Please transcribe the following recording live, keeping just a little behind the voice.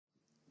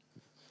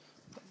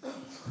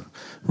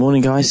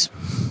Morning, guys.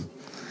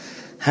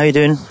 How you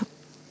doing?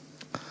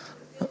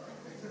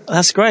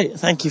 That's great.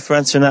 Thank you for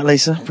answering that,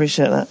 Lisa.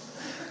 Appreciate that.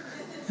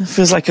 It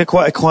feels like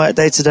quite a quiet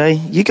day today.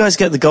 You guys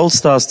get the gold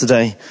stars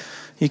today.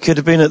 You could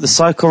have been at the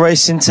cycle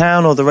race in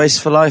town or the race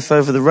for life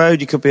over the road.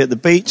 You could be at the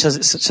beach as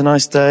it's such a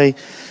nice day.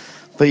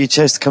 But you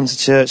chose to come to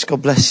church.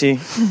 God bless you.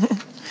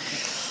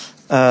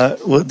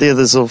 Well, the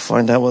others will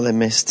find out what they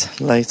missed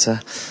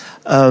later.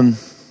 You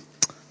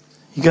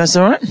guys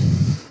all right?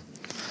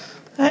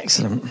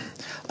 Excellent.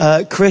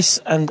 Chris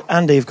and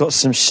Andy have got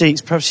some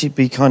sheets. Perhaps you'd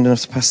be kind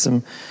enough to pass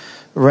them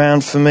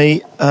around for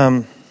me.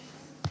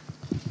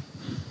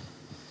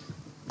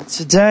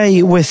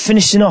 Today we're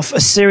finishing off a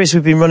series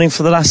we've been running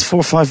for the last 4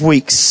 or 5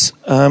 weeks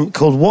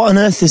called What on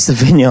Earth is the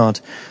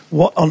Vineyard?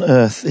 What on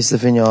Earth is the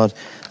Vineyard?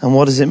 And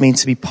what does it mean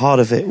to be part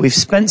of it? We've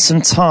spent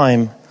some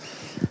time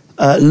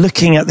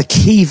looking at the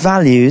key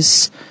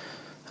values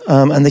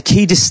and the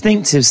key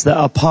distinctives that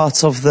are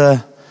part of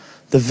the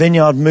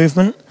Vineyard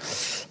movement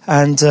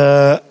and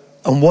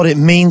what it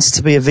means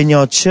to be a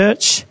Vineyard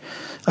church.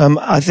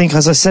 I think,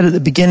 as I said at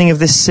the beginning of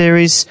this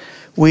series,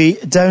 we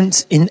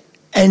don't in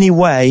any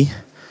way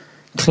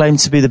claim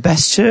to be the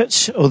best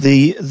church or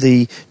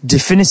the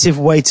definitive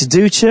way to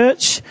do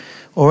church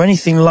or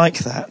anything like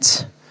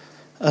that.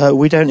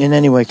 We don't in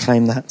any way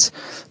claim that.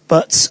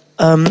 But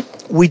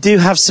we do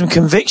have some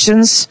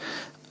convictions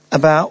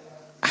about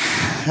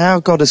how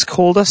God has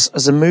called us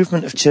as a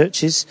movement of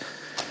churches.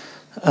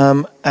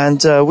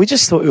 And we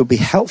just thought it would be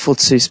helpful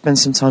to spend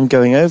some time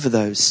going over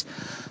those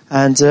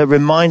and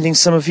reminding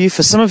some of you.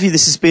 For some of you,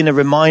 this has been a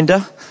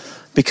reminder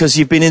because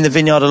you've been in the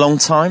Vineyard a long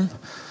time.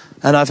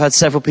 And I've had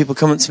several people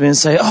come up to me and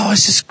say, oh,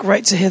 it's just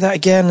great to hear that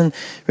again. And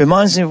it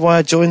reminds me of why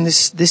I joined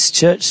this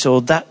church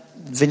or that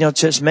Vineyard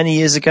church many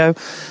years ago.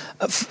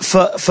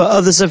 For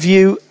others of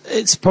you,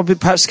 it's probably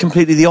perhaps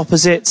completely the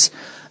opposite.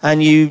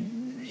 And you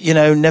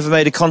never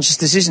made a conscious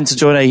decision to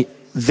join a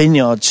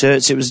Vineyard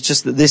church. It was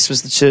just that this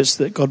was the church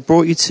that God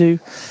brought you to.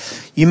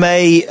 You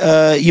may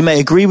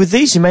agree with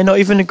these. You may not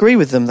even agree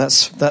with them.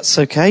 That's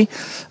okay.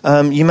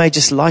 You may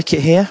just like it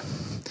here.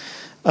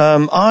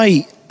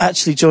 I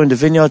actually joined a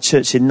Vineyard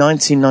church in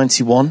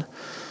 1991,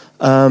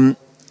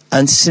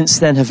 and since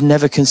then have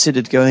never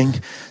considered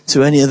going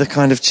to any other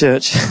kind of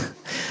church.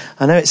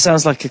 I know it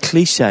sounds like a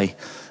cliche,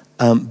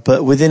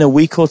 but within a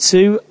week or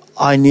two,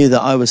 I knew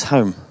that I was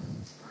home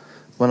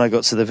when I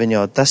got to the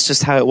Vineyard. That's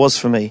just how it was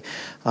for me.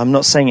 I'm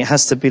not saying it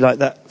has to be like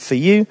that for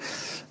you.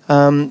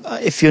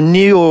 If you're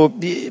new,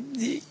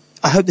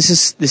 I hope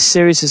this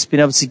series has been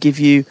able to give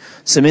you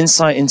some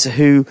insight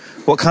into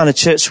what kind of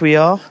church we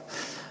are.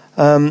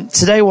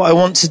 Today what I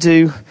want to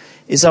do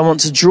is I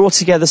want to draw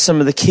together some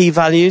of the key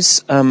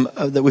values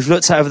that we've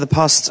looked at over the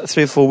past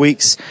 3 or 4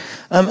 weeks,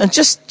 and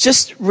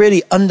just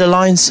really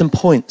underline some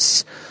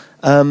points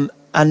and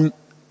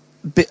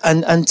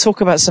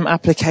talk about some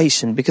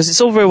application, because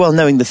it's all very well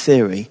knowing the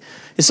theory.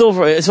 It's all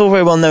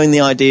very well knowing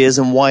the ideas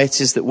and why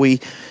it is that we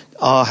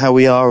are how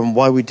we are and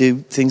why we do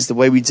things the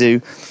way we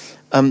do.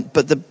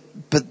 But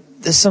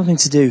there's something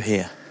to do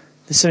here.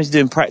 There's something to do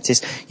in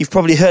practice. You've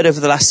probably heard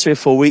over the last 3 or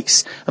 4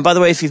 weeks. And by the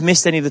way, if you've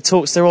missed any of the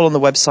talks, they're all on the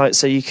website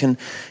so you can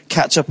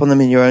catch up on them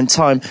in your own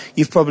time.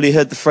 You've probably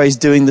heard the phrase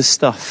doing the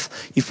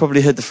stuff. You've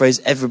probably heard the phrase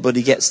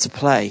everybody gets to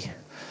play.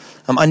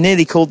 I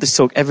nearly called this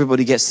talk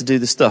Everybody Gets to Do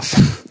the Stuff.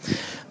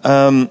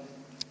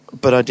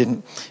 But I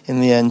didn't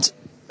in the end.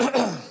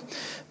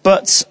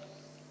 But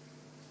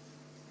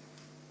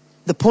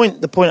the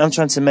point I'm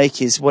trying to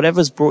make is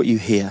whatever's brought you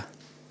here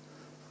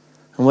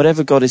and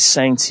whatever God is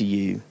saying to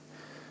you,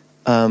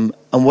 and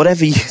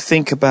whatever you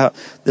think about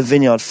the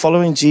Vineyard,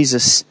 following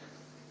Jesus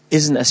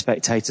isn't a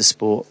spectator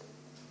sport.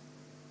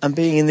 And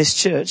being in this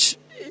church,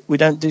 we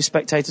don't do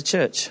spectator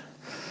church.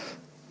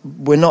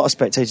 We're not a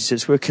spectator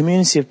church. We're a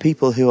community of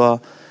people who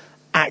are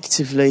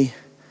actively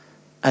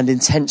and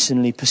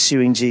intentionally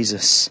pursuing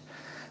Jesus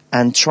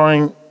and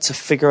trying to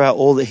figure out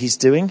all that he's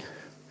doing,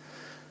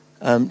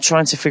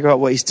 trying to figure out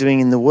what he's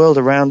doing in the world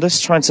around us,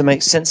 trying to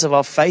make sense of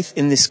our faith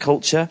in this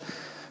culture,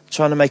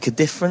 trying to make a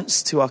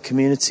difference to our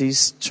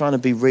communities, trying to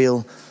be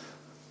real,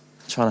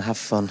 trying to have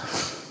fun.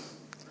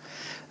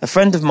 A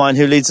friend of mine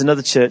who leads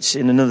another church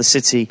in another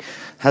city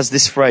has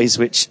this phrase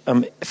which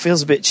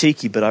feels a bit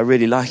cheeky, but I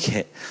really like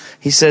it.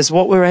 He says,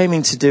 what we're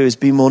aiming to do is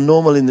be more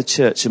normal in the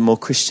church and more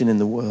Christian in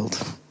the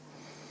world.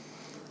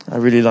 I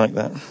really like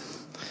that.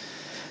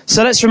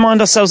 So let's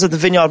remind ourselves of the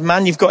Vineyard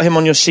man. You've got him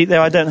on your sheet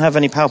there. I don't have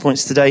any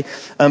PowerPoints today,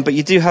 but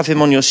you do have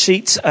him on your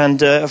sheet. And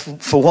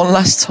for one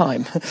last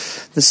time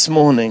this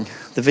morning,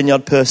 the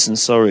Vineyard person,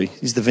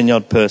 he's the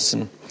Vineyard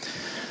person.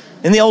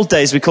 In the old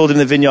days, we called him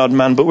the Vineyard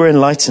man, but we're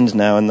enlightened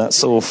now, and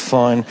that's all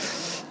fine.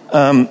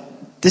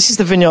 This is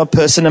the Vineyard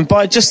person. And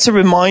just to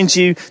remind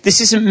you,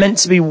 this isn't meant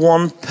to be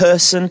one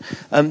person.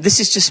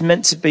 This is just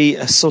meant to be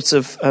a sort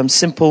of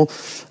simple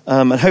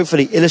and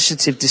hopefully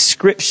illustrative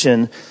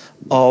description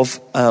of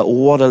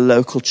what a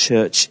local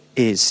church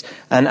is.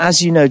 And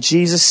as you know,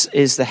 Jesus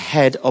is the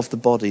head of the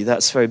body.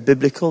 That's very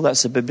biblical.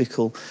 That's a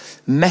biblical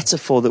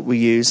metaphor that we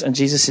use. And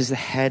Jesus is the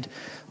head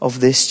of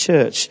this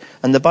church.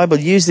 And the Bible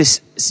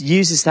uses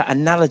that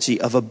analogy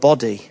of a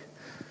body.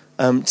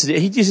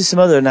 He uses some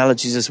other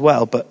analogies as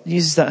well, but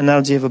uses that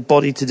analogy of a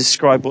body to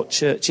describe what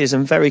church is.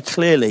 And very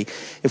clearly,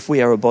 if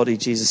we are a body,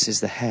 Jesus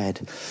is the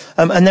head.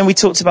 And then we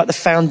talked about the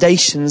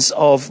foundations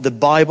of the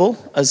Bible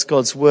as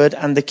God's word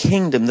and the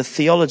kingdom, the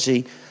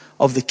theology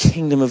of the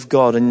kingdom of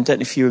God. And I don't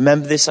know if you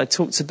remember this, I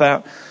talked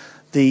about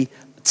the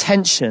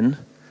tension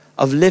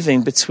of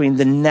living between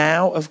the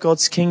now of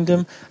God's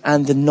kingdom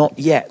and the not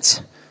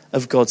yet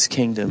of God's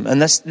kingdom.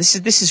 And this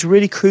is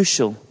really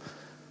crucial.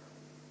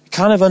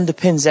 Kind of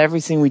underpins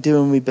everything we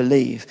do and we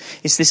believe.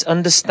 It's this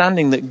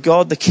understanding that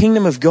God, the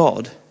kingdom of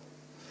God,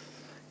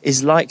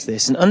 is like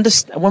this. And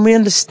when we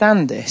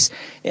understand this,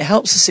 it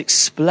helps us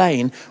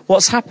explain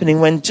what's happening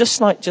when, just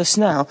like just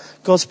now,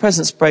 God's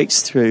presence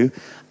breaks through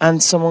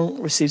and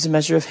someone receives a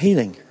measure of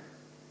healing.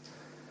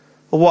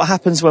 Or what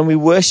happens when we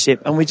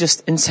worship and we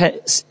just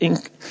experience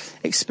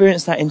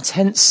that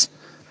intense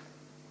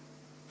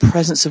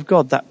presence of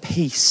God, that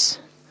peace.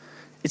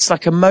 It's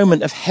like a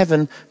moment of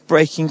heaven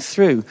breaking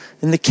through.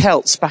 In the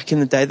Celts back in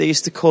the day, they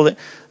used to call it,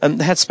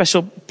 they had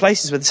special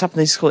places where this happened,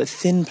 they used to call it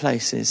thin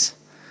places.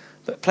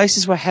 But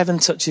places where heaven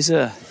touches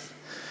earth.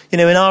 You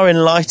know, in our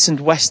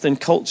enlightened Western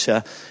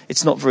culture,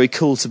 it's not very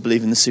cool to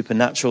believe in the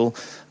supernatural.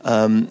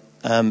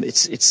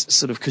 It's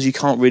sort of because you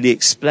can't really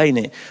explain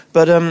it.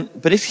 But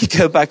if you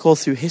go back all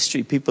through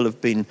history, people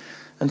have been,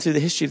 and through the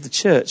history of the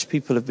church,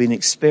 people have been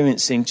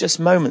experiencing just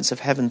moments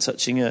of heaven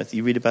touching earth.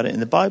 You read about it in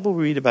the Bible,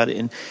 we read about it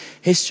in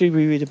history,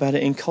 we read about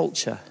it in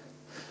culture.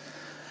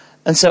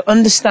 And so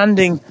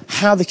understanding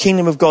how the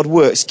kingdom of God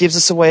works gives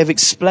us a way of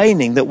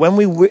explaining that when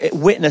we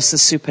witness the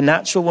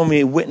supernatural, when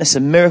we witness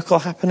a miracle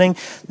happening,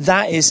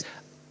 that is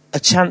a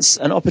chance,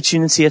 an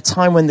opportunity, a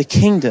time when the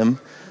kingdom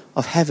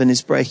of heaven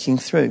is breaking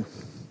through.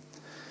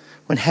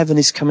 When heaven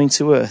is coming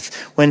to earth,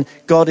 when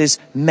God is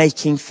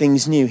making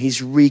things new,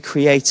 he's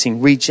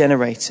recreating,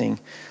 regenerating.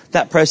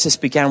 That process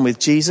began with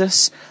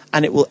Jesus,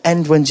 and it will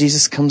end when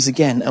Jesus comes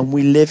again, and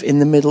we live in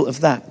the middle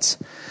of that.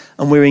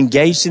 And we're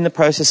engaged in the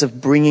process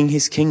of bringing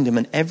his kingdom,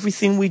 and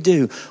everything we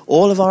do,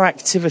 all of our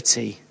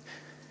activity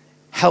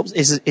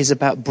is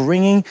about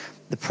bringing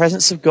the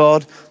presence of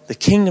God, the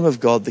kingdom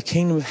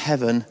of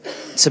heaven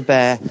to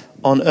bear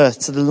on earth,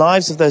 to the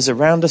lives of those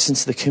around us and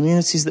to the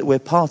communities that we're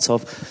part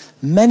of,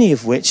 many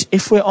of which,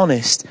 if we're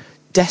honest,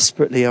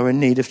 desperately are in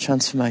need of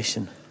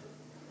transformation.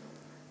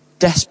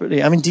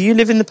 Desperately. I mean, do you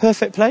live in the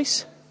perfect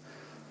place?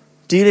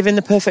 Do you live in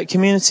the perfect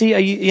community? Are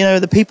you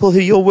the people who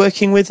you're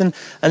working with and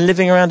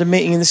living around and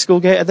meeting in the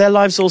school gate, are their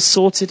lives all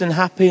sorted and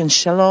happy and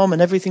shalom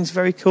and everything's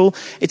very cool?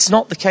 It's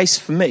not the case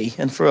for me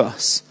and for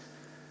us.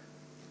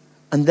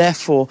 And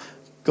therefore,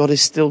 God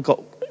is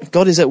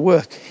at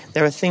work.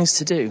 There are things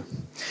to do.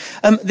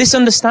 This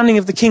understanding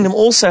of the kingdom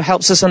also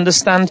helps us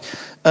understand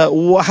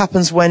what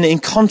happens when, in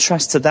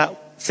contrast to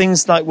that,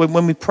 things like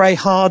when we pray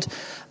hard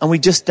and we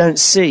just don't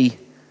see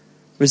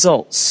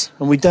results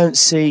and we don't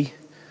see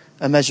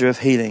a measure of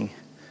healing.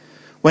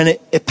 When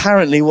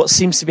apparently what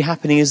seems to be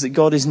happening is that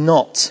God is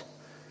not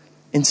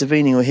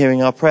intervening or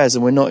hearing our prayers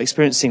and we're not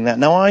experiencing that.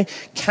 Now, I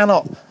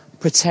cannot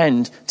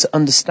pretend to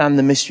understand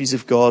the mysteries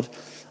of God.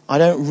 I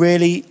don't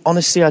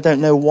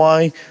know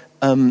why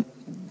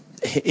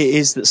it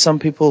is that some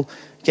people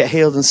get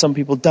healed and some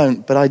people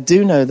don't. But I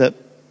do know that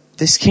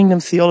this kingdom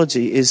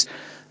theology is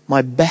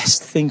my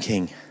best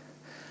thinking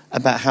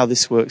about how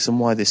this works and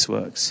why this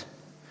works.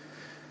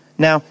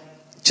 Now,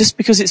 just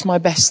because it's my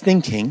best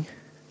thinking,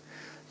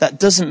 that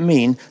doesn't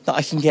mean that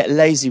I can get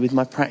lazy with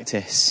my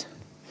practice.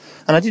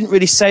 And I didn't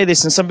really say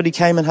this, and somebody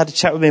came and had a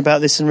chat with me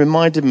about this and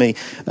reminded me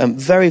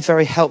very,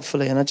 very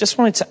helpfully. And I just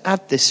wanted to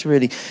add this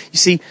really. You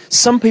see,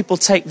 some people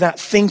take that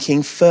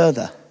thinking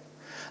further.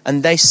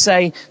 And they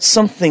say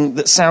something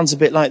that sounds a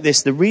bit like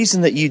this. The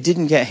reason that you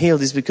didn't get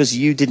healed is because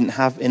you didn't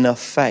have enough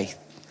faith.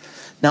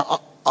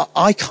 Now,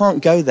 I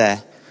can't go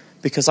there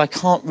because I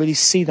can't really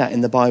see that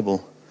in the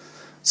Bible.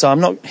 So I'm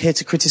not here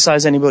to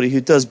criticize anybody who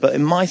does, but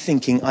in my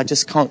thinking, I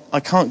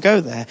can't go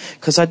there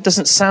because it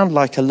doesn't sound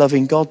like a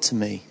loving God to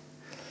me.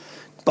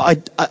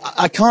 But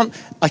I can't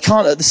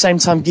at the same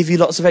time give you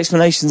lots of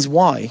explanations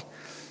why.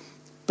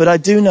 But I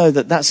do know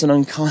that that's an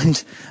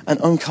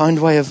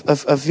unkind way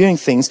of viewing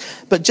things.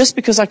 But just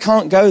because I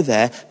can't go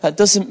there, that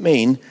doesn't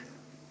mean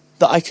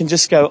that I can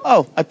just go,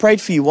 oh, I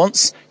prayed for you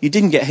once, you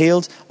didn't get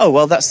healed. Oh,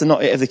 well, that's the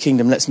not it of the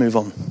kingdom. Let's move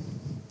on.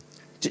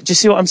 Do you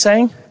see what I'm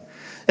saying?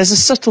 There's a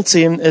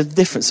subtlety and a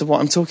difference of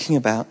what I'm talking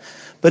about.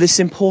 But it's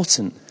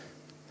important.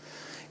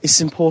 It's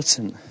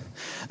important.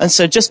 And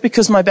so just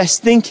because my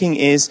best thinking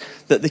is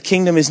that the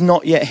kingdom is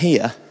not yet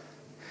here,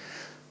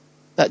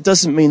 that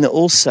doesn't mean that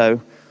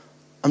also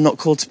I'm not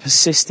called to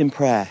persist in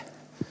prayer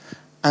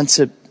and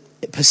to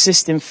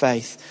persist in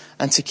faith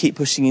and to keep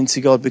pushing into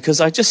God,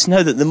 because I just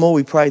know that the more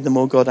we pray, the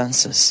more God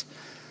answers.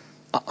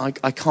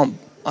 I can't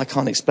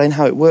explain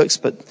how it works,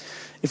 but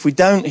if we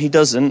don't, he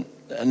doesn't.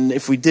 And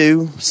if we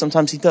do,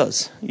 sometimes he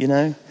does, you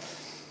know.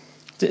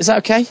 Is that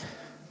okay?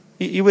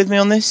 You with me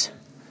on this?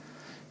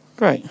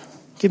 Great.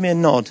 Give me a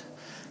nod.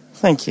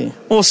 Thank you.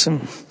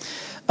 Awesome.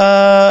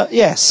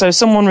 So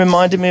someone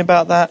reminded me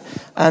about that,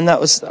 and that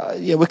was,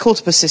 we're called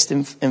to persist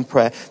in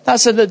prayer.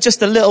 That's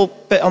just a little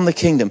bit on the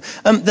kingdom.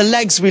 The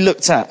legs we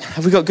looked at.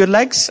 Have we got good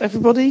legs,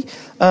 everybody?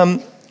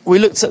 We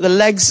looked at the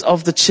legs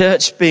of the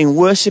church being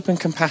worship and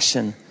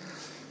compassion.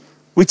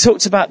 We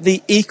talked about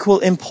the equal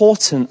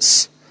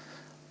importance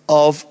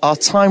of our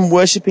time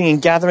worshipping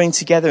and gathering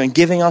together and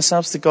giving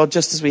ourselves to God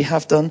just as we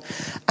have done.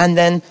 And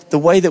then the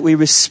way that we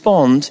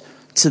respond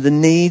to the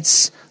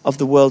needs of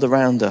the world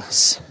around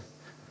us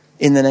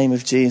in the name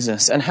of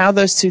Jesus. And how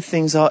those two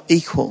things are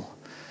equal.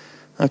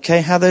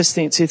 Okay, how those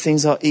two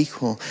things are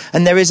equal.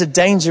 And there is a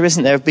danger,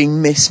 isn't there, of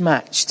being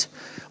mismatched.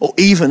 Or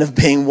even of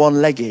being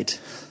one-legged.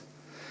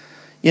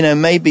 You know,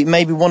 maybe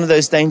one of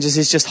those dangers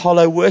is just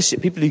hollow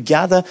worship. People who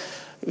gather,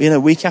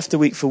 week after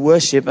week for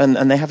worship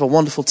and they have a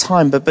wonderful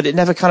time, but it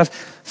never kind of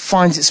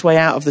finds its way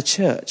out of the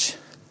church.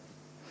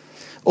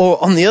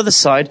 Or on the other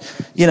side,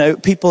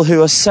 people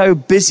who are so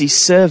busy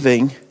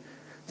serving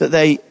that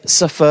they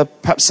suffer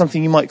perhaps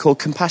something you might call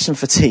compassion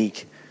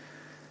fatigue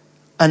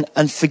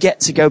and forget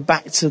to go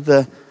back to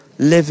the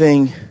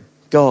living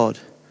God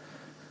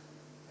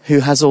who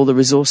has all the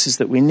resources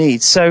that we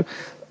need. So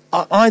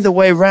either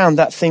way round,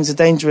 that thing's a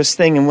dangerous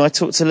thing. And I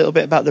talked a little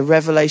bit about the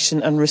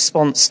revelation and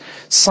response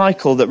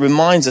cycle that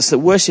reminds us that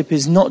worship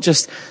is not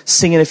just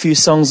singing a few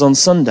songs on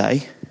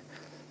Sunday,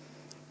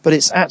 but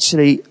it's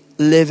actually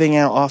living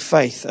out our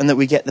faith, and that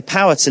we get the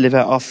power to live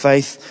out our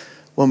faith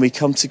when we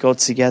come to God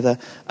together,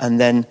 and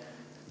then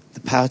the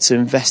power to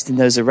invest in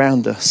those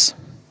around us.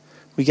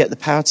 We get the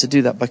power to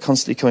do that by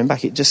constantly coming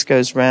back. It just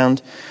goes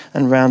round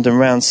and round and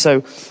round.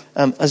 So,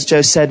 as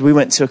Joe said, we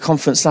went to a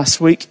conference last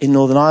week in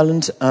Northern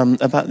Ireland.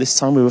 About this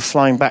time, we were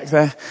flying back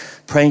there,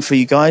 praying for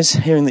you guys,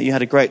 hearing that you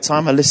had a great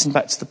time. I listened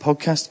back to the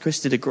podcast.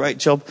 Chris did a great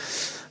job.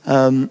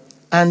 Here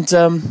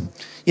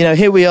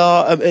we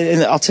are.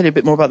 I'll tell you a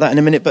bit more about that in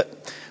a minute.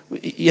 But,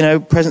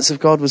 presence of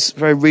God was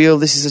very real.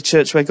 This is a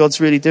church where God's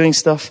really doing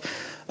stuff.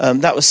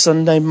 That was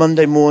Sunday.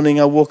 Monday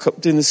morning, I walk up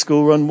doing the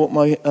school run, walk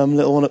my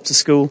little one up to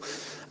school.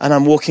 And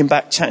I'm walking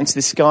back, chatting to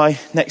this guy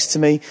next to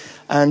me.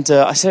 And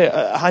I say,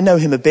 I know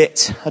him a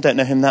bit. I don't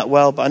know him that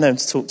well, but I know him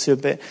to talk to a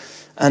bit.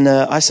 And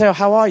I say, oh,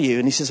 how are you?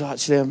 And he says, well,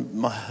 actually,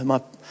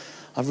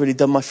 I've really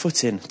done my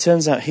foot in.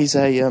 Turns out he's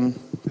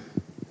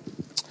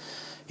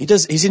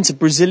he's into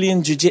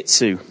Brazilian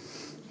jiu-jitsu,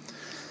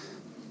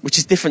 which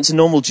is different to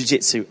normal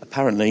jiu-jitsu,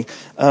 apparently.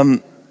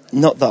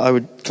 Not that I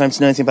would claim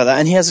to know anything about that.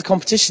 And he has a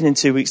competition in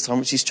 2 weeks' time,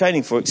 which he's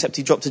training for, except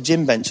he dropped a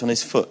gym bench on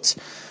his foot.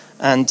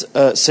 And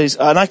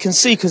and I can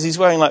see, because he's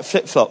wearing like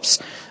flip-flops,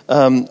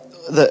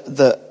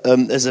 that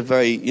there's a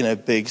very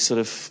big sort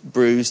of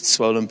bruised,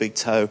 swollen big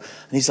toe.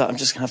 And he's like, I'm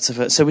just gonna have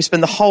to. So we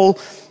spend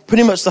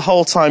pretty much the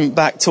whole time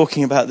back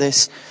talking about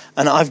this.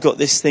 And I've got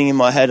this thing in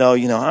my head.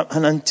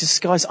 And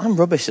just guys, I'm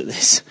rubbish at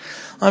this.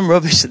 I'm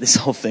rubbish at this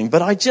whole thing.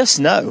 But I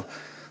just know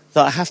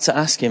that I have to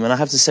ask him, and I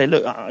have to say,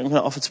 look, I'm going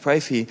to offer to pray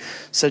for you.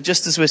 So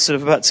just as we're sort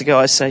of about to go,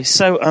 I say,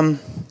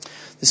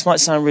 this might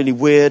sound really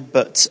weird,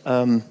 but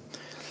I'm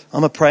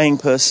a praying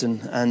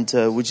person, and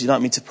would you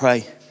like me to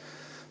pray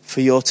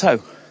for your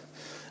toe?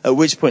 At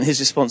which point his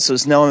response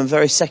was, no, I'm a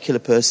very secular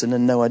person,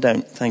 and no, I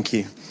don't. Thank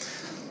you.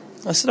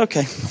 I said,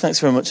 okay, thanks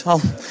very much.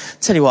 I'll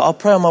tell you what, I'll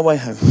pray on my way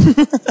home.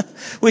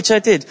 Which I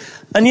did.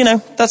 And,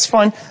 that's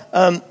fine.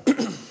 Trying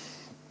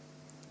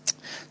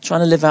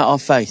to live out our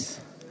faith.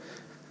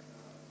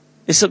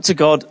 It's up to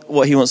God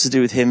what he wants to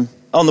do with him.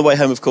 On the way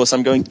home, of course,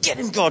 I'm going, get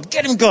him, God,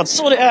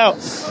 sort it out.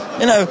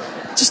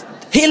 Just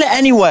heal it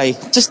anyway.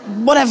 Just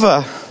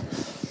whatever.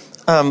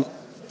 I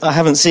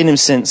haven't seen him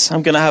since.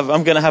 I'm gonna have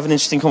an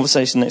interesting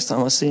conversation next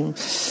time I see him.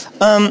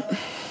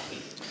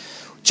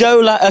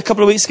 Joe, a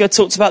couple of weeks ago,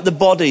 talked about the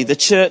body, the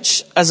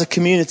church as a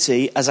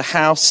community, as a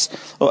house,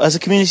 or as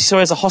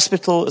a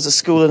hospital, as a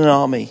school and an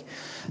army.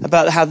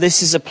 About how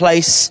this is a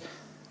place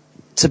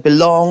to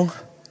belong,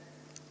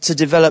 to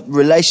develop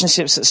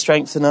relationships that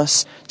strengthen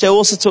us. Joe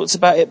also talked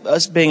about it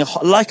as being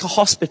like a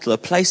hospital, a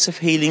place of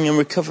healing and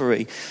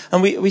recovery.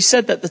 And we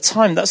said at the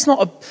time, that's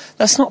not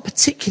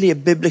particularly a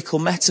biblical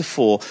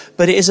metaphor,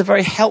 but it is a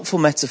very helpful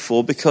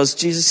metaphor because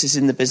Jesus is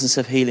in the business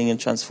of healing and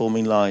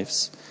transforming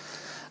lives.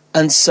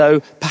 And so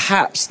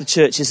perhaps the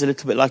church is a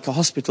little bit like a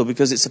hospital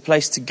because it's a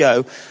place to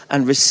go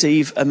and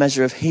receive a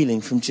measure of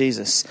healing from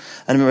Jesus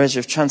and a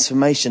measure of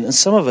transformation. And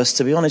some of us,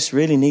 to be honest,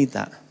 really need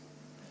that.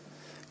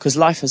 Because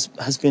life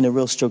has been a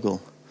real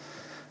struggle.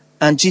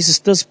 And Jesus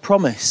does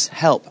promise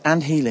help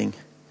and healing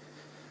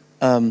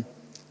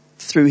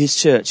through his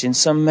church in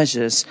some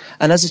measures.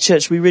 And as a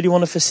church, we really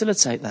want to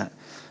facilitate that.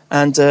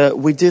 And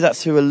we do that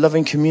through a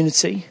loving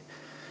community.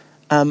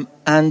 And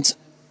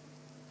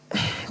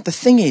the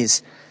thing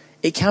is,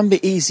 it can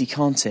be easy,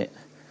 can't it?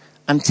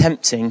 And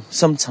tempting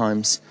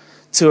sometimes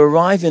to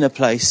arrive in a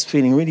place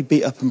feeling really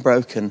beat up and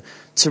broken,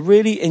 to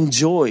really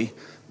enjoy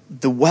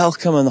the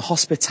welcome and the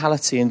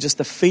hospitality and just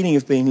the feeling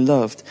of being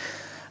loved,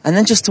 and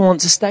then just to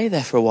want to stay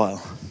there for a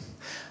while.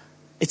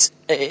 It's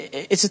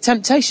a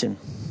temptation.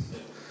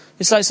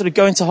 It's like sort of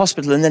going to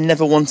hospital and then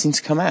never wanting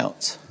to come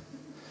out,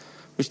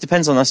 which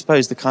depends on, I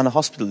suppose, the kind of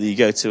hospital that you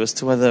go to as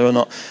to whether or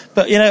not.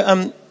 But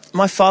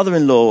my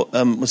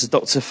father-in-law was a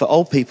doctor for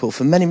old people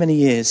for many, many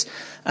years.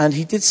 And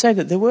he did say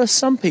that there were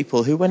some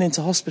people who went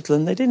into hospital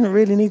and they didn't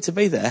really need to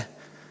be there,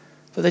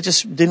 but they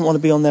just didn't want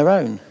to be on their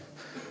own.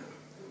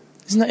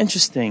 Isn't that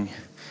interesting?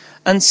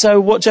 And so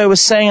what Joe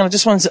was saying, and I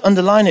just wanted to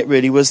underline it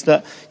really, was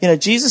that,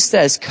 Jesus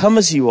says, come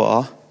as you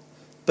are,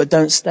 but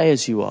don't stay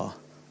as you are.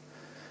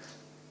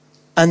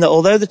 And that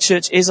although the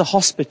church is a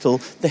hospital,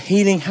 the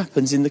healing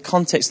happens in the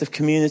context of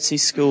community,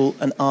 school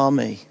and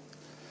army.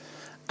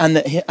 And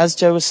that, as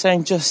Joe was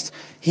saying,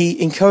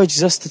 he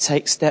encourages us to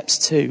take steps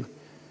too.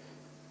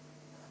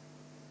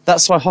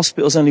 That's why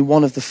hospital is only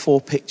one of the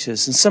 4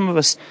 pictures. And some of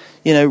us,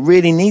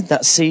 really need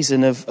that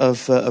season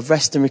of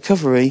rest and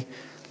recovery.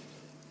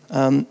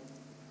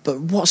 But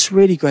what's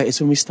really great is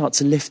when we start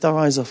to lift our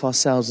eyes off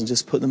ourselves and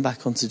just put them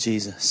back onto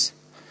Jesus.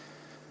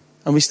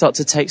 And we start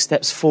to take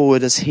steps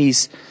forward as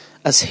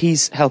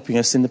he's helping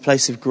us in the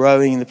place of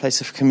growing, in the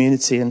place of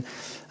community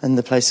and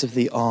the place of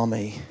the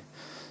army.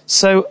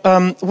 So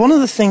one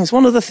other thing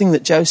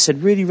that Joe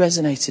said really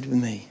resonated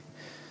with me,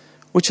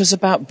 which was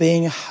about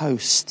being a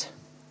host.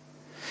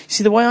 You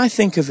see, the way I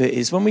think of it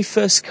is when we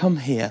first come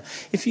here,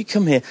 if you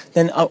come here,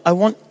 then I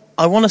want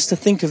us to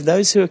think of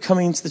those who are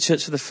coming into the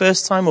church for the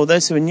first time or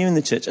those who are new in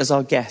the church as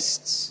our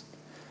guests.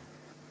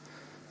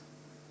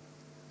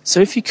 So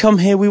if you come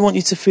here, we want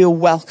you to feel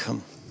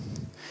welcome.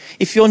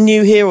 If you're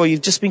new here or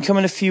you've just been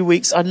coming a few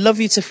weeks, I'd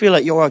love you to feel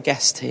like you're our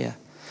guest here.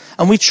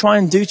 And we try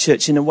and do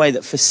church in a way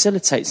that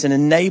facilitates and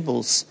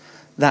enables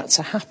that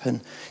to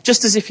happen.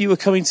 Just as if you were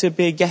coming to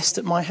be a guest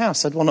at my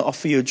house. I'd want to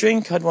offer you a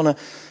drink. I'd want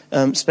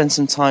to spend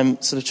some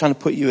time sort of trying to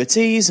put you at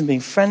ease and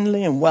being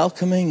friendly and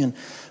welcoming and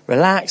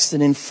relaxed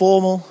and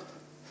informal.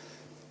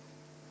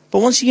 But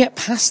once you get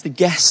past the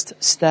guest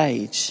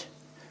stage,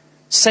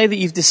 say that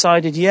you've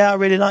decided, I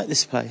really like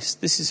this place.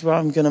 This is where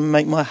I'm going to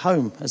make my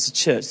home as a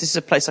church. This is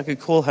a place I could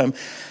call home.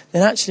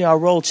 Then actually our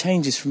role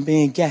changes from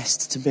being a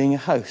guest to being a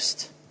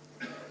host.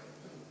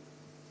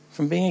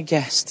 From being a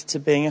guest to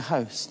being a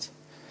host.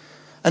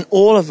 And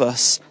all of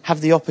us have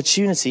the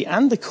opportunity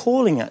and the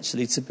calling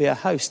actually to be a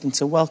host and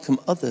to welcome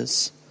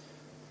others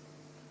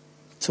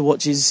to what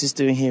Jesus is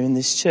doing here in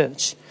this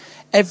church.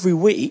 Every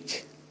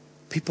week,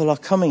 people are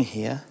coming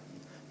here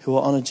who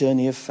are on a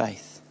journey of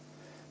faith.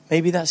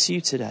 Maybe that's you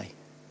today.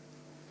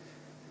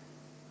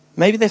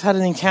 Maybe they've had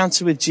an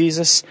encounter with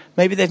Jesus.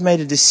 Maybe they've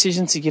made a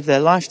decision to give their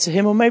life to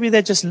him. Or maybe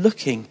they're just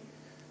looking.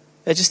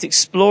 They're just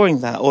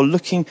exploring that or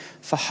looking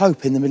for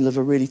hope in the middle of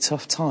a really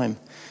tough time.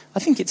 I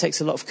think it takes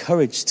a lot of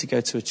courage to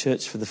go to a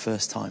church for the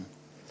first time.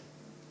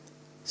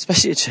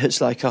 Especially a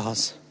church like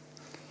ours.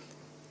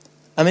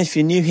 I mean, if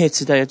you're new here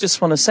today, I just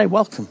want to say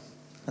welcome.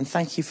 And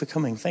thank you for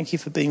coming. Thank you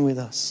for being with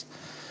us.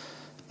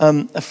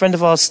 A friend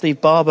of ours,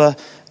 Steve Barber,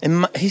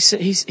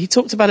 he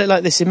talked about it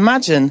like this.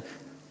 Imagine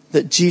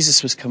that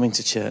Jesus was coming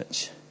to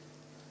church.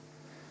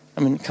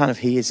 I mean, kind of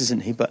he is,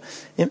 isn't he? But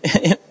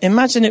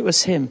imagine it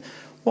was him.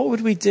 What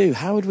would we do?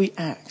 How would we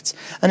act?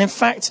 And in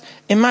fact,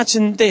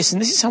 imagine this, and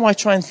this is how I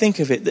try and think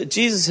of it, that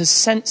Jesus has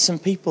sent some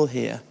people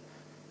here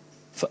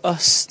for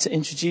us to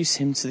introduce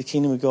him to the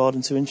kingdom of God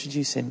and to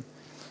introduce him.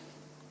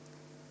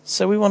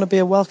 So we want to be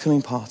a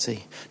welcoming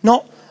party.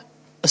 Not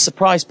a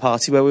surprise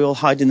party where we all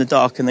hide in the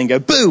dark and then go,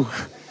 boo!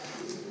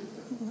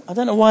 I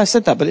don't know why I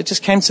said that, but it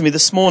just came to me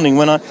this morning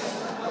when I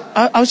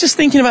was just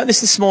thinking about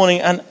this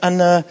morning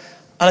and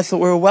I thought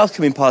we're a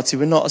welcoming party,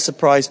 we're not a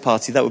surprise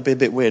party. That would be a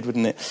bit weird,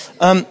 wouldn't it?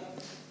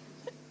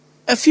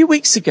 A few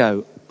weeks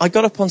ago, I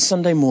got up on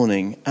Sunday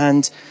morning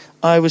and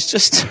I was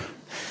just,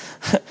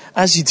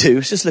 as you do, I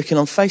was just looking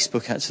on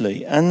Facebook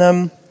actually. And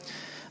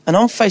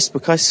on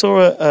Facebook, I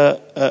saw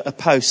a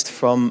post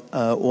from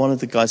one of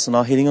the guys on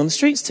our Healing on the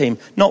Streets team.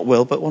 Not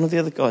Will, but one of the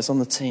other guys on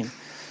the team.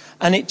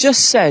 And it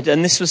just said,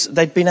 and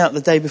they'd been out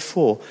the day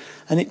before,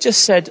 and it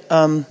just said,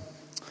 a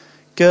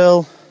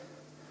girl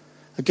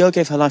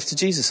gave her life to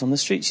Jesus on the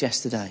streets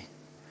yesterday.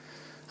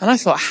 And I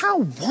thought, how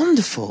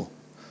wonderful.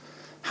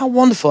 How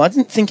wonderful. I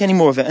didn't think any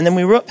more of it. And then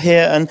we were up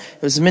here and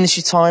it was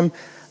ministry time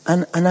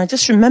and I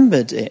just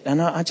remembered it. And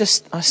I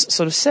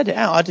sort of said it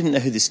out. I didn't know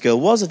who this girl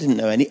was. I didn't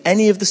know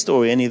any of the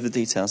story, any of the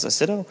details. I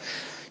said, I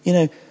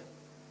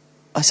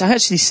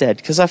actually said,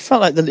 because I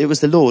felt like it was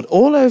the Lord.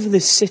 All over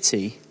this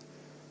city,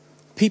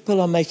 people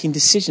are making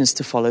decisions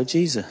to follow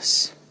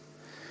Jesus.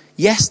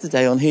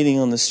 Yesterday on Healing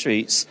on the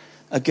Streets,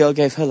 a girl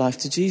gave her life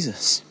to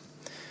Jesus.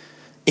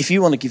 If you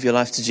want to give your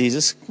life to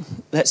Jesus,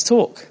 let's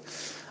talk.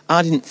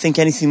 I didn't think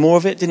anything more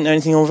of it, didn't know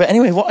anything more of it.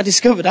 Anyway, what I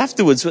discovered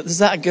afterwards was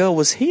that girl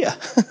was here.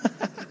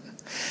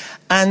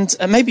 And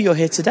maybe you're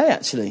here today,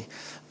 actually.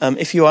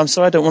 If you are, I'm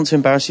sorry, I don't want to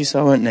embarrass you, so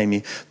I won't name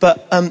you.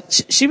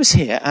 But she was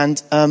here,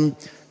 and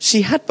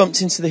she had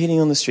bumped into the Healing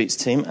on the Streets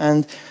team,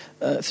 and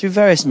through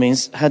various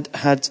means had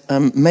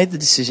made the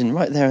decision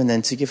right there and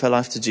then to give her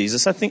life to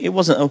Jesus. I think it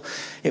was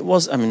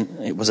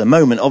a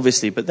moment,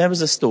 obviously, but there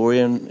was a story,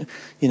 and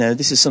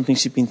this is something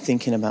she'd been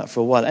thinking about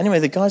for a while. Anyway,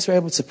 the guys were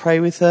able to pray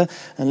with her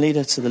and lead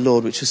her to the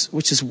Lord, which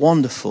is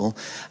wonderful.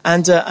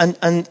 And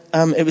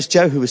it was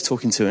Jo who was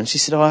talking to her, and she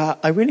said,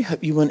 I really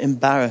hope you weren't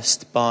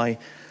embarrassed by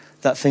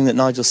that thing that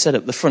Nigel said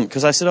up the front,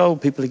 because I said, oh,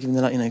 people are giving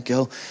their life,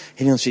 girl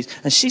healing on the streets.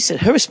 And she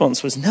said, her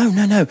response was, no,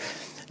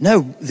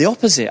 the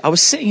opposite. I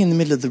was sitting in the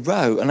middle of the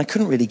row and I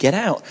couldn't really get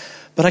out.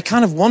 But I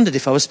kind of wondered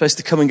if I was supposed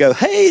to come and go,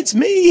 hey, it's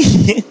me.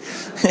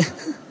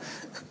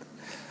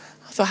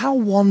 I thought, how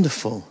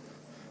wonderful.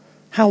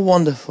 How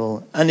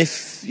wonderful. And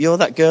if you're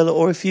that girl,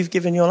 or if you've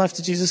given your life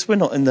to Jesus, we're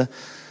not in the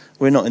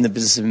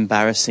business of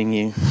embarrassing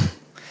you.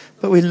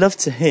 But we love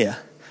to hear.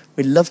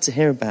 We love to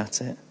hear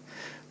about it.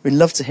 We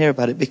love to hear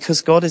about it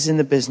because God is in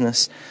the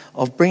business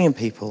of bringing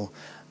people,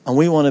 and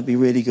we want to be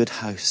really good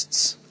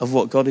hosts of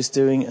what God is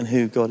doing and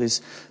who God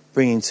is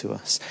bringing to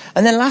us.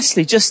 And then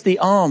lastly, just the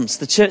arms,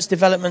 the church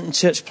development and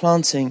church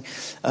planting,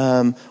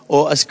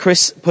 or as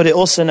Chris put it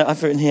also,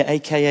 I've written here,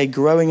 aka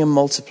growing and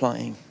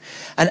multiplying.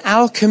 And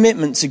our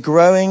commitment to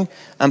growing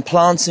and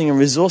planting and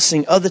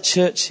resourcing other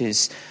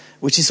churches,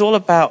 which is all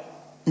about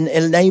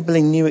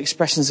enabling new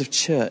expressions of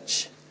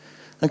church.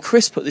 And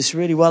Chris put this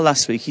really well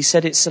last week. He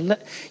said,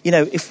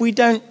 if we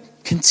don't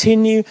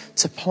continue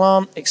to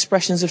plant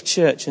expressions of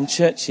church and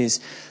churches,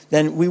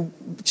 then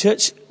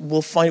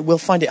we'll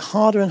find it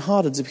harder and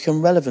harder to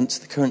become relevant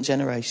to the current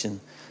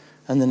generation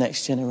and the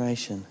next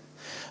generation.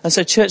 And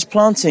so church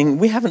planting,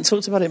 we haven't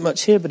talked about it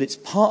much here, but it's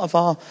part of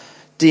our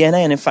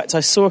DNA. And in fact,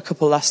 I saw a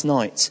couple last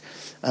night,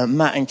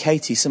 Matt and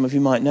Katie, some of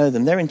you might know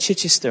them. They're in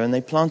Chichester and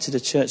they planted a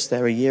church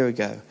there a year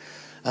ago.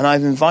 And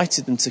I've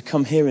invited them to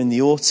come here in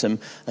the autumn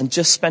and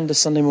just spend a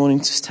Sunday morning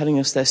just telling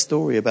us their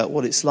story about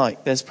what it's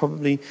like. There's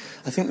probably,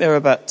 I think there are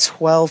about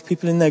 12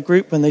 people in their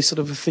group when they sort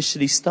of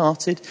officially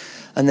started.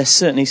 And they're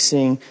certainly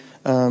seeing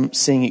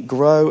it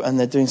grow, and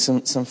they're doing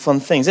some fun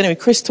things. Anyway,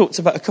 Chris talked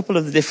about a couple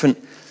of the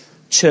different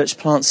church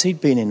plants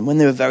he'd been in when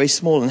they were very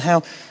small, and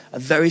how a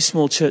very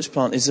small church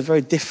plant is a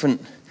very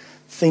different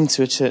thing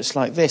to a church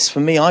like this.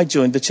 For me,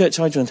 the church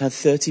I joined had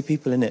 30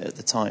 people in it at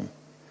the time.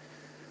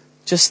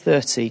 Just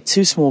 30,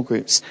 2 small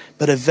groups,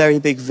 but a very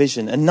big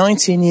vision. And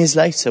 19 years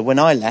later, when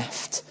I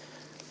left,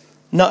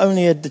 not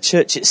only had the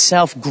church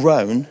itself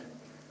grown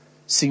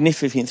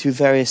significantly through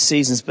various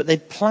seasons, but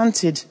they'd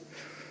planted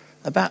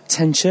about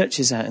 10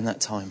 churches out in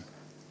that time.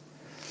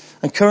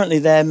 And currently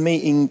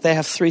they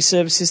have 3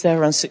 services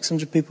there, around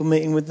 600 people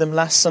meeting with them.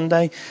 Last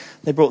Sunday,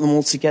 they brought them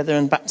all together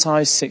and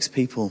baptized 6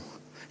 people,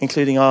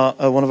 including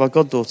one of our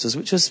goddaughters,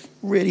 which was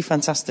really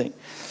fantastic.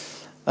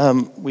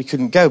 We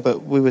couldn't go,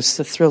 but we were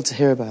so thrilled to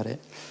hear about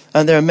it.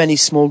 And there are many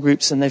small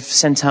groups, and they've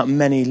sent out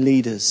many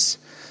leaders.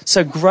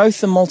 So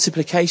growth and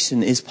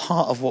multiplication is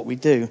part of what we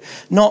do.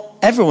 Not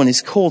everyone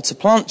is called to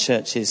plant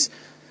churches,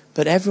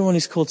 but everyone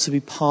is called to be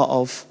part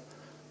of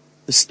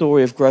the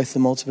story of growth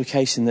and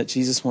multiplication that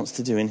Jesus wants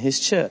to do in his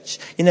church.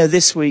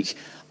 This week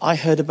I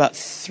heard about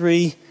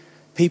 3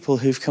 people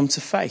who've come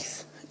to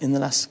faith in the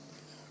last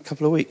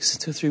couple of weeks,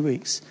 2 or 3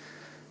 weeks,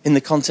 in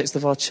the context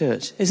of our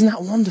church. Isn't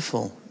that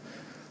wonderful?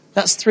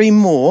 That's 3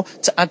 more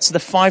to add to the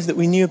 5 that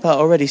we knew about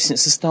already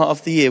since the start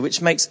of the year,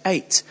 which makes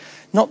 8.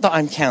 Not that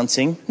I'm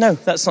counting. No,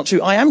 that's not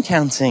true. I am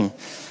counting.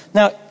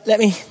 Now,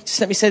 let me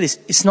say this.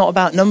 It's not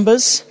about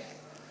numbers.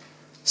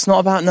 It's not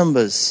about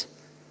numbers.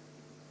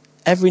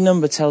 Every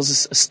number tells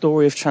us a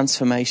story of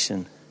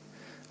transformation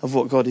of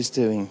what God is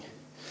doing.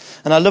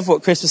 And I love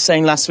what Chris was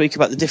saying last week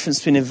about the difference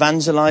between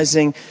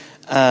evangelizing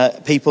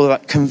people,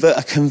 about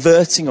a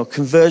converting or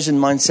conversion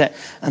mindset,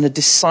 and a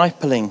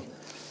discipling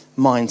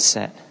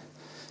mindset.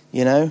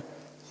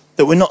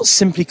 That we're not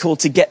simply called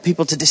to get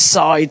people to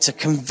decide to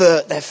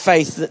convert their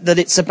faith, that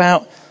it's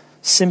about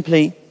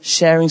simply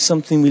sharing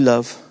something we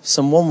love,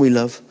 someone we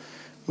love,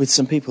 with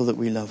some people that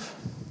we love.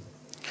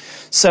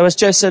 So as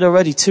Joe said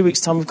already, 2 weeks'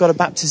 time we've got a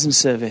baptism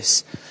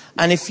service.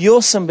 And if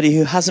you're somebody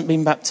who hasn't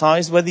been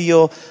baptized, whether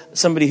you're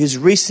somebody who's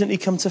recently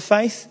come to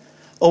faith,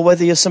 or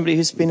whether you're somebody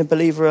who's been a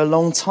believer a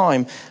long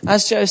time,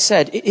 as Joe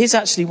said, it is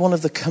actually one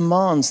of the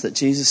commands that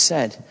Jesus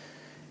said.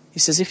 He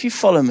says, if you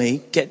follow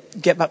me,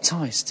 get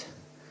baptized.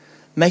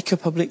 Make a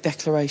public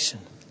declaration.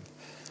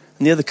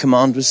 And the other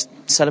command was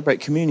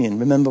celebrate communion.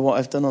 Remember what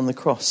I've done on the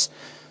cross.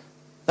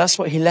 That's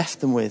what he left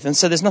them with. And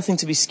so there's nothing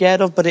to be scared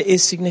of, but it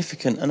is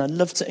significant. And I'd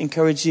love to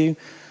encourage you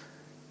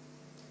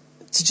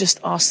to just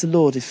ask the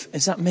Lord,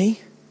 is that me?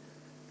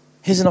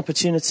 Here's an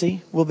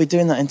opportunity. We'll be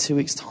doing that in 2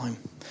 weeks' time.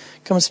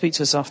 Come and speak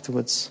to us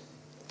afterwards.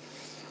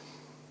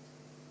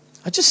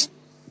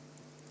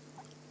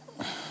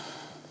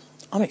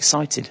 I'm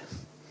excited.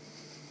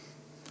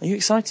 Are you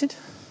excited?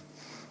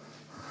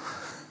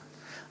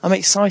 I'm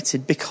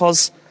excited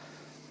because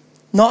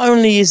not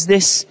only is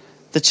this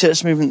the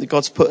church movement that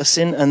God's put us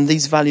in, and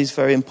these values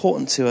very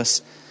important to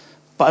us,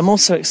 but I'm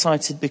also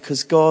excited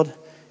because God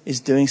is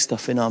doing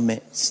stuff in our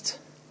midst.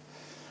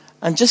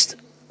 And just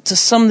to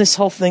sum this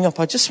whole thing up,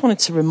 I just wanted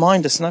to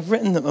remind us, and I've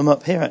written them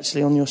up here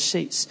actually on your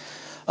sheets,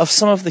 of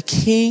some of the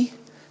key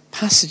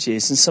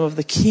passages and some of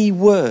the key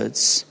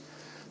words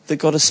that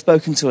God has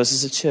spoken to us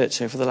as a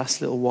church over the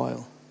last little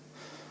while.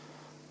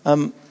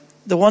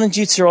 The one in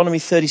Deuteronomy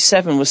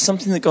 37 was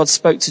something that God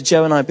spoke to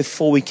Joe and I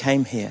before we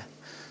came here.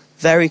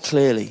 Very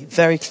clearly,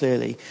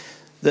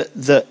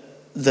 that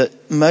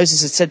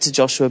Moses had said to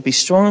Joshua, be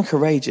strong and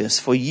courageous,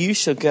 for you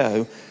shall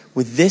go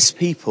with this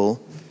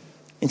people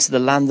into the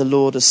land the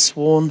Lord has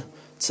sworn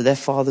to their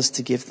fathers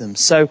to give them.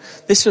 So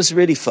this was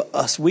really for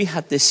us. We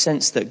had this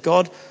sense that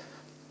God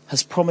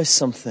has promised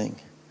something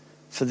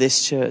for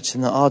this church,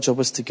 and that our job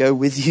was to go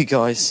with you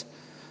guys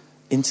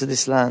into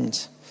this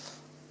land.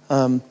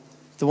 The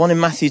one in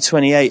Matthew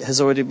 28 has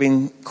already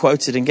been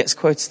quoted and gets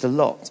quoted a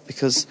lot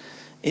because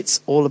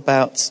it's all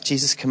about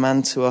Jesus'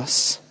 command to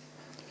us.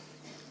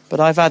 But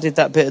I've added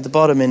that bit at the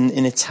bottom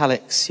in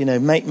italics,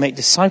 make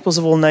disciples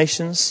of all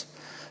nations,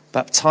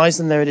 baptize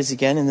them, there it is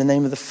again, in the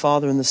name of the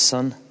Father and the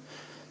Son.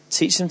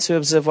 Teach them to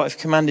observe what I've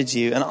commanded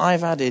you. And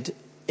I've added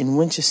in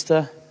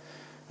Winchester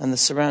and the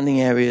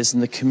surrounding areas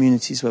and the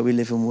communities where we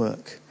live and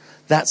work.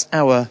 That's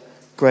our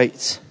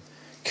Great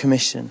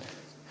Commission.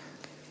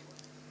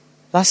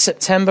 Last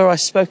September, I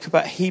spoke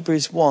about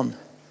Hebrews 1.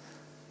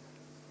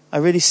 I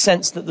really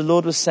sensed that the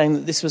Lord was saying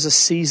that this was a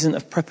season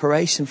of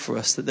preparation for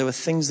us, that there were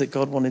things that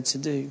God wanted to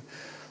do,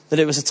 that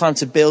it was a time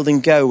to build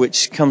and go,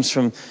 which comes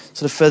from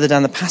sort of further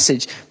down the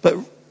passage. But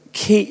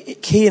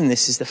key in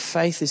this is the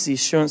faith is the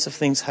assurance of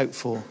things hoped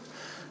for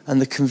and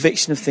the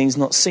conviction of things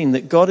not seen,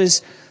 that God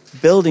is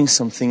building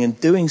something and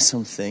doing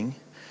something,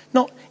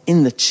 not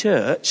in the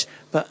church,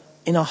 but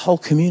in our whole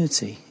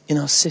community, in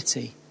our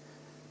city,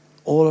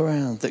 all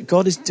around, that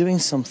God is doing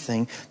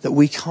something that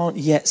we can't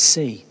yet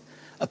see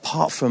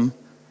apart from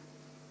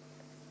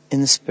in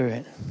the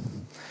Spirit.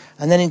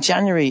 And then in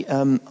January,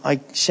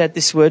 I shared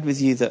this word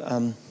with you that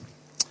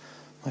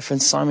my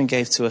friend Simon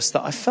gave to us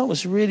that I felt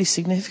was really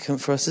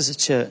significant for us as a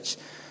church.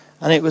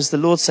 And it was the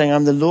Lord saying,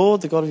 I'm the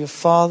Lord, the God of your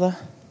father,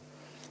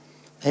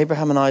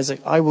 Abraham and Isaac.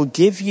 I will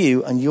give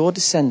you and your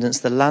descendants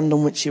the land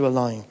on which you are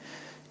lying.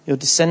 Your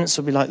descendants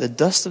will be like the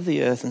dust of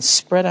the earth and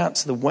spread out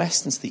to the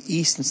west and to the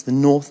east and to the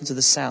north and to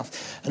the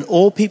south. And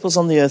all peoples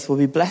on the earth will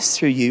be blessed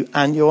through you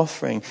and your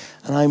offering.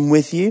 And I am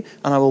with you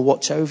and I will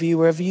watch over you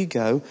wherever you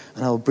go.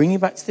 And I will bring you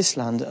back to this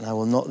land and I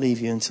will not leave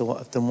you until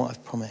I've done what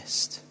I've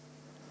promised.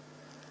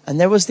 And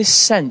there was this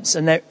sense,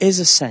 and there is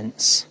a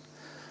sense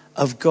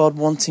of God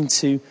wanting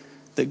to,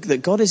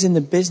 that God is in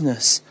the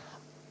business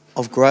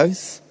of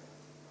growth,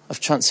 of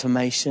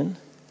transformation,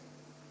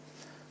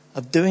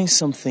 of doing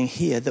something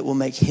here that will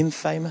make him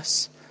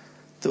famous,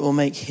 that will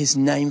make his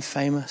name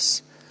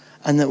famous,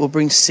 and that will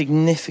bring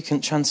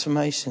significant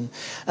transformation.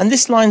 And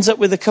this lines up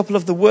with a couple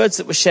of the words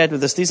that were shared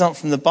with us. These aren't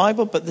from the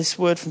Bible, but this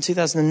word from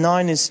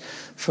 2009 is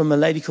from a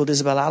lady called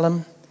Isabel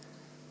Allen.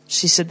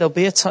 She said there'll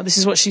be a time, this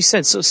is what she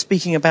said, sort of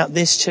speaking about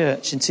this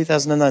church in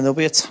 2009, there'll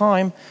be a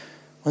time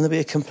when there'll be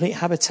a complete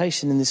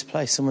habitation in this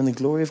place, and when the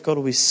glory of God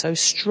will be so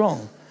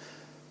strong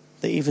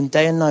that even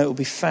day and night will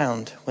be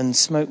found, when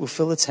smoke will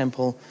fill the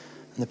temple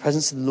and the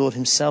presence of the Lord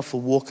himself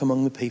will walk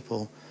among the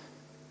people.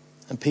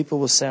 And people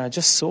will say, I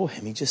just saw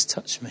him, he just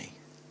touched me.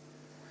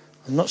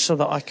 I'm not sure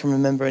that I can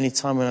remember any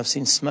time when I've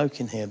seen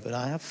smoke in here, but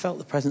I have felt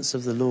the presence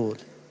of the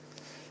Lord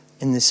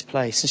in this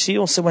place. And she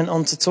also went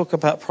on to talk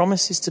about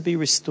promises to be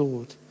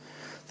restored.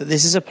 That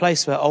this is a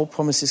place where old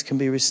promises can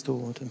be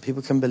restored and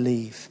people can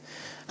believe.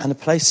 And a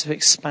place of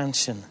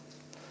expansion.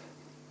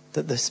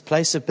 That this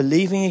place of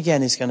believing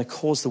again is going to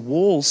cause the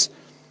walls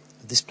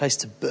of this place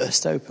to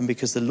burst open,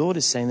 because the Lord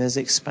is saying there's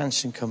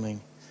expansion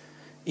coming.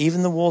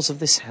 Even the walls of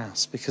this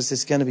house, because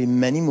there's going to be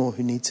many more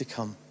who need to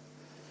come.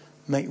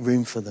 Make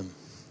room for them.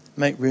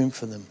 Make room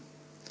for them.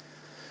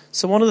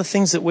 So one of the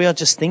things that we are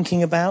just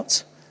thinking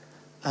about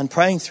and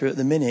praying through at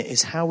the minute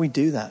is how we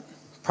do that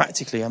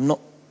practically. I'm not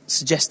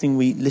suggesting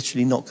we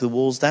literally knock the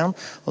walls down,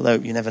 although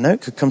you never know,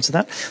 it could come to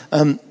that.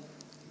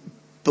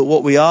 But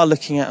what we are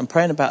looking at and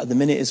praying about at the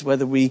minute is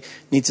whether we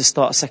need to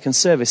start a second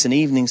service, an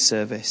evening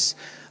service,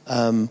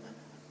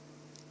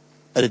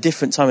 at a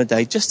different time of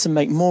day, just to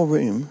make more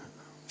room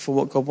for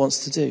what God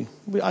wants to do.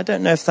 I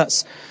don't know if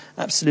that's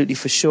absolutely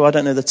for sure. I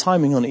don't know the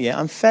timing on it yet.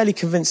 I'm fairly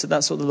convinced that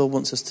that's what the Lord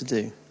wants us to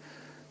do.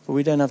 But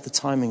we don't have the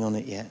timing on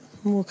it yet.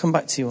 And we'll come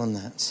back to you on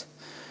that.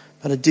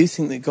 But I do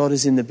think that God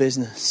is in the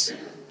business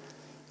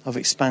of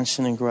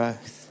expansion and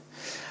growth.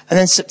 And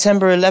then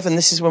September 11,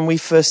 this is when we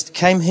first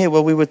came here,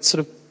 where we were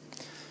sort of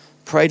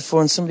prayed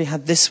for, and somebody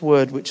had this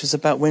word, which was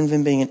about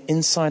Winvin being an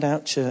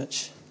inside-out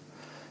church.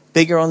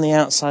 Bigger on the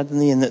outside than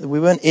the in, that we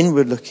weren't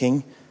inward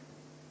looking,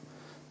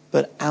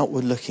 but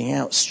outward looking,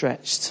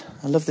 outstretched.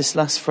 I love this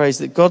last phrase,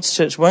 that God's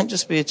church won't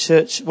just be a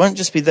church, won't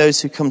just be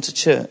those who come to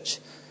church,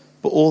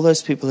 but all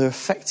those people who are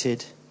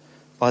affected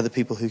by the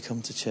people who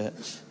come to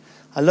church.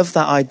 I love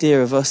that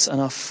idea of us and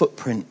our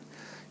footprint.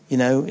 You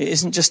know, it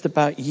isn't just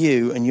about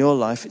you and your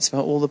life, it's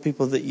about all the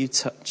people that you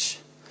touch.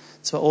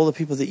 It's about all the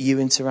people that you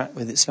interact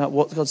with. It's about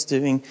what God's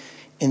doing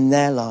in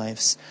their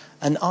lives.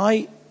 And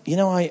I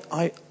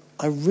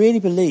really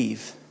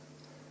believe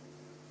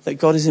that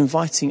God is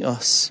inviting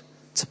us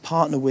to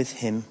partner with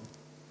him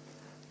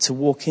to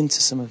walk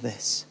into some of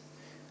this.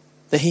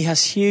 That he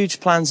has huge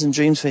plans and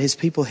dreams for his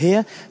people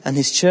here and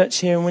his church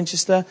here in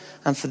Winchester,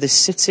 and for this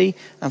city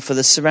and for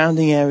the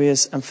surrounding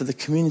areas and for the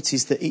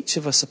communities that each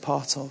of us are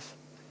part of.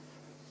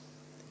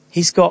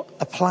 He's got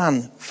a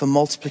plan for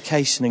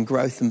multiplication and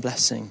growth and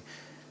blessing.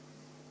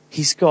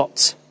 He's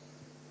got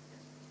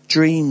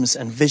dreams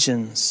and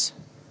visions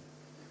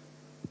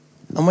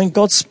And when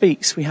God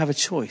speaks, we have a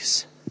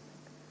choice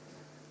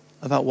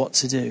about what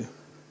to do.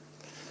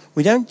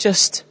 We don't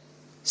just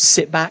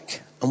sit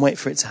back and wait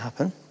for it to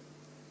happen.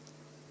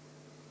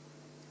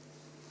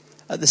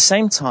 At the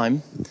same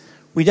time,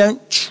 we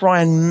don't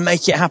try and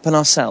make it happen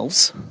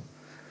ourselves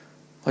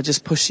by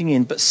just pushing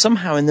in. But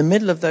somehow in the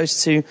middle of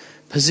those two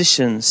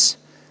positions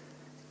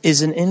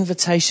is an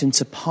invitation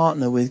to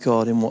partner with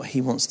God in what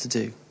he wants to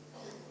do.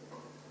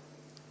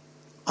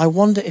 I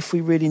wonder if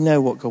we really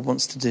know what God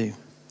wants to do,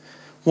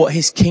 what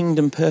his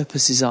kingdom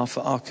purposes are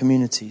for our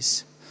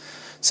communities.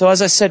 So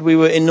as I said, we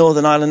were in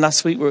Northern Ireland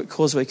last week. We're at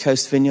Causeway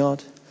Coast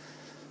Vineyard.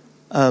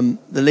 The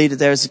leader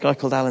there is a guy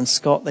called Alan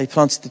Scott. They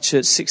planted the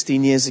church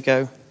 16 years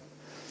ago.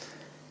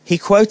 He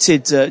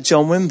quoted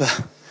John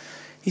Wimber.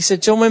 He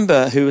said, John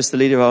Wimber, who was the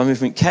leader of our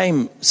movement,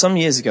 came some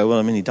years ago.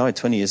 Well, he died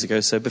 20 years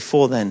ago, so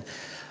before then.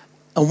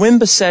 And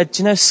Wimber said,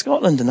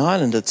 Scotland and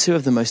Ireland are two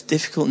of the most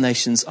difficult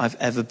nations I've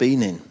ever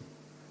been in.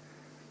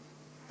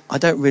 I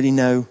don't really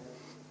know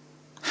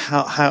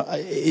how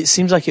it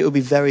seems like it would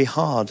be very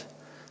hard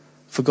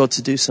for God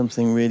to do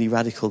something really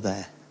radical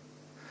there.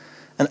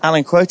 And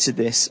Alan quoted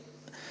this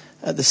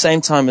at the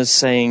same time as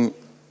saying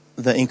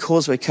that in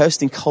Causeway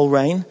Coast, in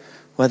Coleraine,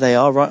 where they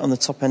are, right on the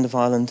top end of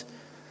Ireland,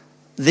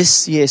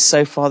 this year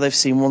so far they've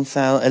seen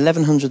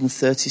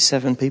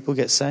 1,137 people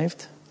get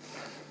saved.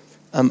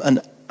 And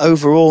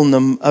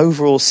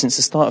overall since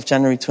the start of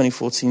January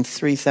 2014,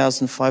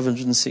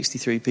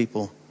 3,563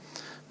 people.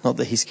 Not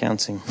that he's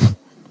counting.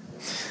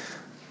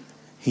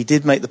 He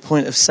did make the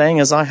point of saying,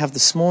 as I have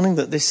this morning,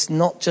 that this is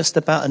not just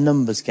about a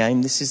numbers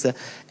game. This is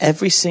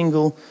every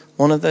single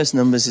one of those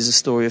numbers is a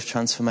story of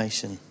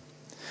transformation.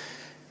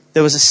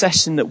 There was a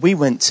session that we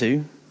went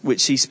to,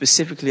 which he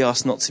specifically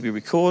asked not to be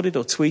recorded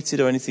or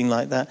tweeted or anything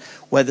like that,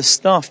 where the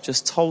staff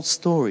just told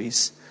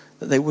stories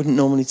that they wouldn't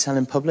normally tell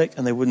in public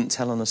and they wouldn't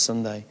tell on a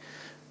Sunday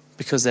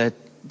because they're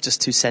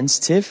just too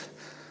sensitive.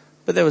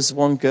 But there was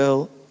one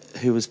girl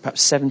who was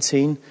perhaps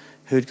 17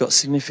 who had got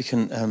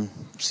significant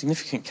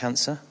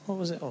cancer. What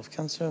was it of?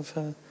 Cancer of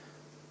her?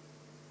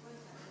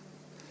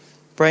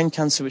 Brain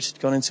cancer, which had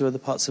gone into other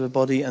parts of her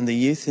body, and the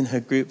youth in her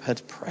group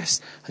had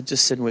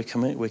just said, we're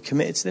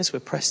committed to this, we're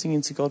pressing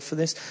into God for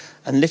this.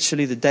 And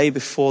literally the day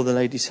before the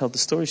lady told the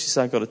story, she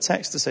said, I got a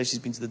text to say she's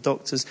been to the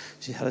doctors,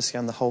 she had a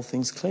scan, the whole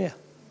thing's clear.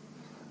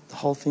 The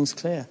whole thing's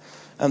clear.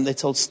 They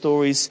told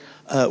stories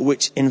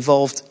which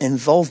involved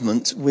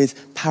involvement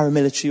with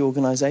paramilitary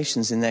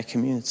organisations in their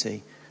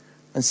community,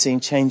 and seeing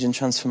change and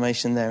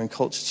transformation there and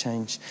culture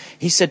change.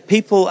 He said,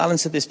 Alan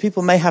said this,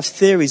 people may have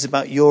theories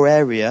about your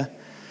area,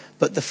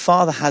 but the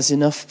Father has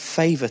enough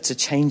favour to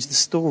change the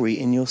story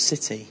in your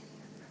city.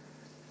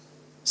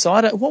 So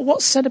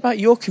what's said about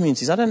your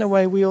communities? I don't know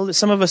where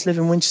some of us live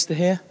in Winchester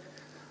here.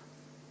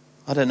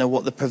 I don't know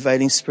what the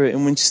prevailing spirit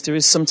in Winchester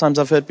is. Sometimes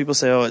I've heard people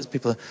say,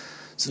 people are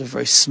sort of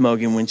very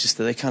smug in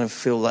Winchester. They kind of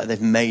feel like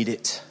they've made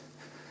it.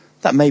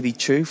 That may be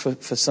true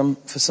for some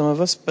of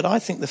us, but I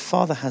think the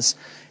Father has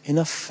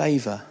enough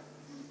favour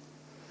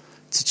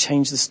to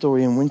change the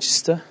story in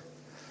Winchester,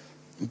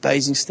 in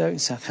Basingstoke, in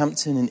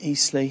Southampton, in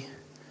Eastleigh,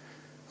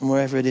 and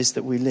wherever it is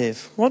that we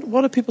live. What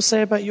do people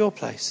say about your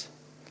place?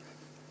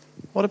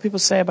 What do people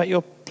say about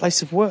your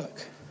place of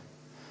work?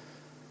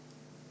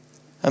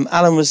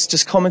 Alan was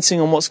just commenting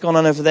on what's gone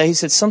on over there. He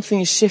said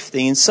something is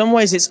shifting. In some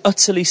ways it's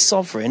utterly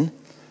sovereign,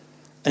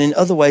 and in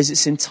other ways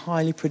it's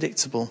entirely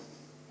predictable.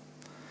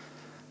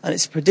 And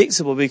it's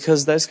predictable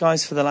because those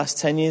guys for the last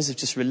 10 years have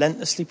just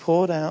relentlessly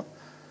poured out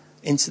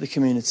into the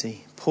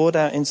community,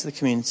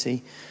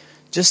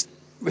 just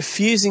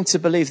refusing to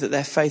believe that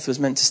their faith was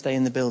meant to stay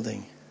in the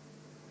building.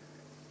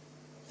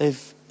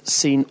 They've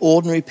seen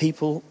ordinary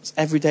people's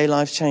everyday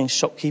lives change,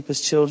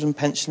 shopkeepers, children,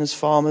 pensioners,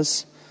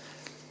 farmers.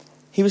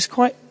 He was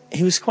quite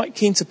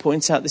keen to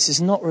point out this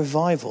is not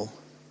revival,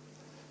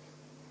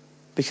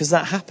 because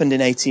that happened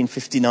in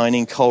 1859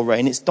 in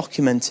Coleraine. It's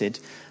documented,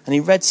 and he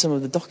read some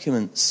of the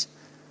documents.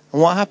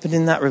 And what happened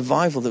in that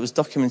revival that was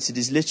documented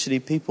is literally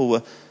people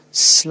were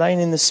slain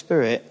in the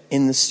spirit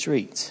in the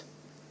street.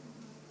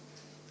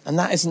 And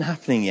that isn't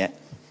happening yet.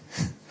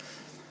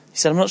 He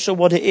said, I'm not sure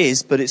what it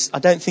is, but I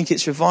don't think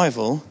it's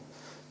revival,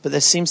 but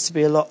there seems to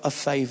be a lot of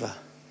favour.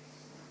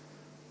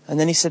 And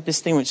then he said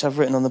this thing which I've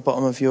written on the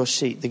bottom of your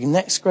sheet. The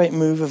next great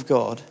move of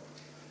God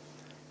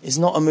is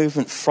not a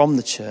movement from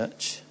the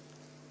church.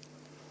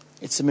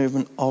 It's a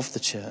movement of the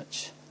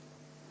church.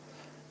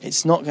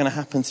 It's not going to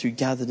happen through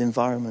gathered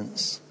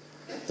environments.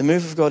 The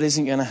move of God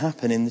isn't going to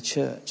happen in the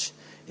church.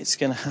 It's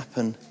going to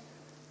happen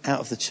out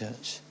of the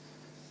church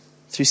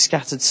through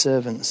scattered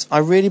servants. I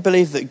really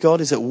believe that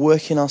God is at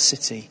work in our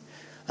city,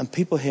 and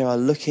people here are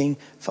looking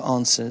for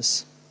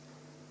answers.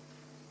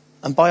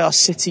 And by our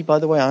city, by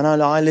the way, I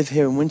know I live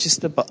here in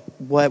Winchester, but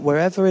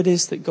wherever it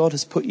is that God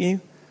has put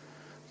you,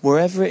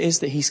 wherever it is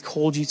that he's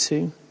called you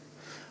to,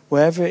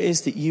 wherever it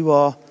is that you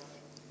are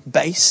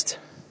based,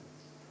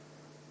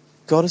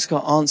 God has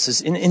got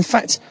answers. In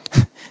fact,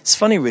 it's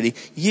funny really,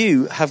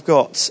 you have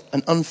got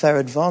an unfair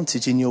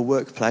advantage in your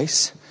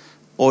workplace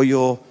or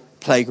your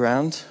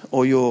playground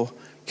or your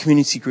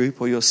community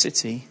group or your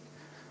city,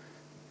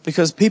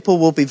 Because people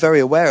will be very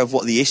aware of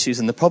what the issues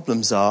and the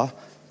problems are,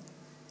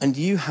 and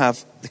you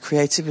have the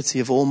creativity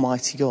of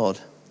Almighty God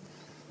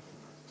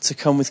to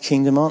come with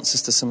kingdom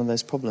answers to some of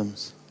those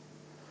problems.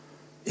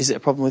 Is it a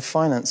problem with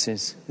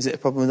finances? Is it a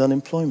problem with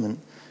unemployment?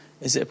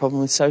 Is it a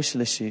problem with social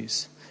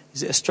issues?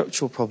 Is it a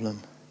structural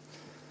problem?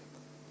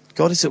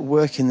 God is at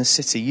work in the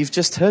city. You've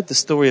just heard the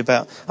story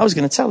about... I was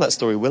going to tell that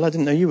story, Will. I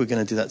didn't know you were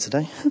going to do that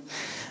today.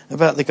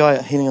 About the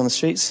guy healing on the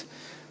streets.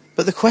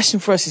 But the question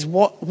for us is,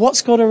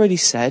 what's God already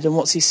said and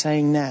what's he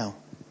saying now?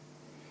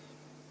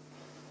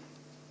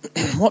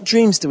 What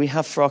dreams do we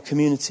have for our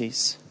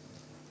communities?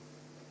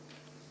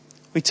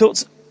 We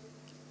talked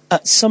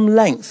at some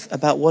length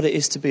about what it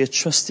is to be a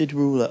trusted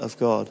ruler of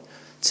God.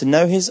 To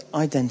know his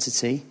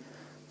identity,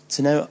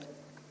 to know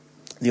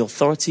the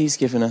authority he's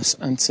given us,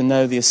 and to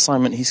know the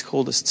assignment he's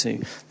called us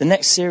to. The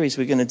next series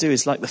we're going to do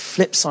is like the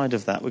flip side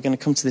of that. We're going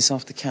to come to this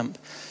after camp.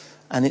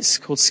 And it's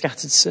called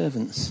Scattered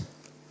Servants.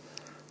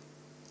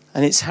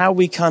 And it's how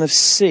we kind of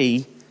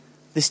see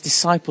this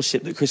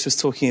discipleship that Chris was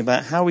talking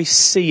about. How we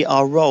see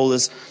our role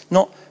as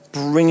not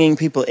bringing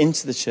people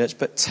into the church,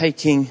 but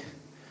taking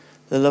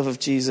the love of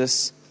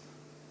Jesus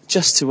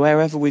just to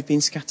wherever we've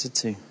been scattered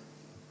to.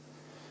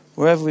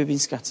 Wherever we've been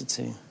scattered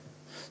to.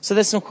 So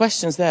there's some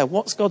questions there.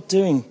 What's God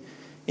doing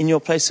in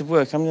your place of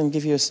work? I'm going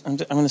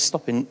to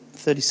stop in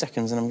 30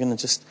 seconds and I'm going to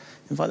just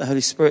invite the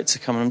Holy Spirit to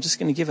come. And I'm just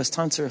going to give us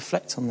time to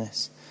reflect on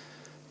this.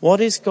 What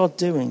is God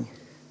doing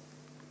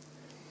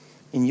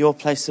in your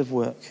place of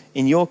work,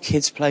 in your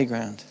kids'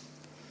 playground,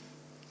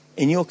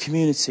 in your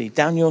community,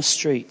 down your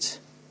street?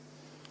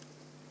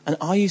 And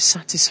are you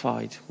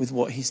satisfied with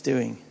what he's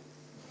doing?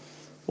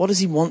 What does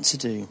he want to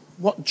do?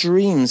 What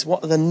dreams,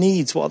 what are the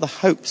needs, what are the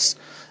hopes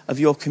of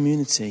your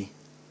community?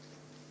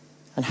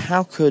 And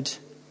how could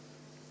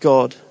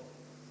God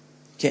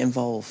get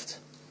involved?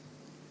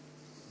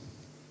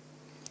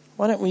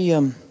 Why don't we,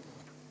 I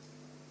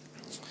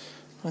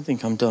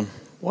think I'm done.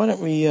 Why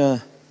don't we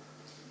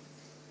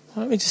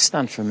just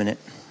stand for a minute?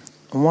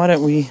 And why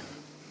don't we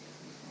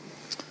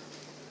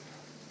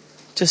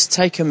just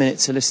take a minute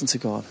to listen to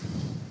God?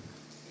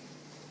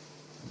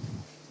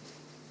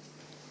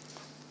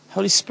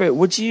 Holy Spirit,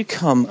 would you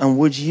come and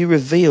would you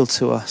reveal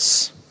to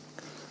us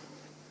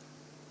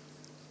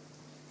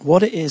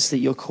what it is that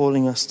you're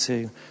calling us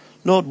to?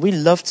 Lord, we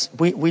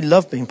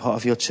love being part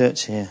of your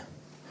church here.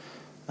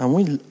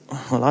 And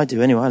I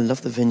do anyway. I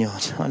love the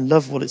Vineyard. I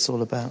love what it's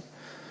all about.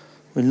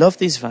 We love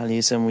these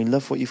values and we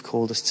love what you've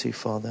called us to,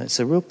 Father. It's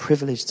a real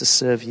privilege to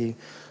serve you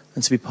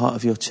and to be part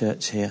of your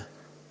church here.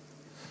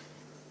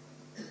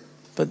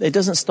 But it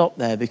doesn't stop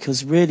there,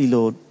 because really,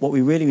 Lord, what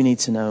we really need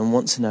to know and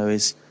want to know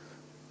is,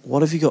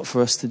 what have you got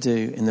for us to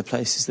do in the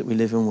places that we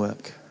live and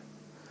work?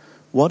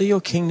 What are your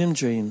kingdom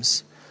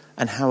dreams,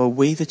 and how are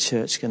we, the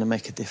church, going to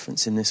make a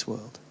difference in this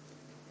world?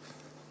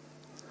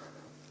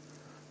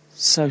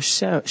 So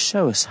show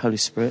us, Holy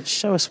Spirit,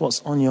 show us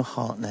what's on your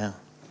heart now.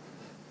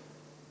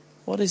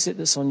 What is it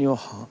that's on your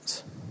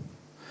heart?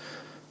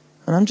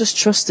 And I'm just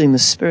trusting the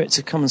Spirit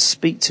to come and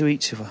speak to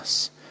each of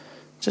us,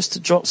 just to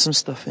drop some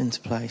stuff into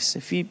place.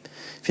 If you're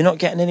not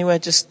getting anywhere,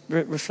 just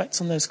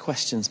reflect on those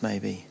questions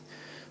maybe.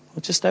 Or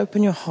just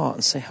open your heart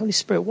and say, Holy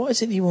Spirit, what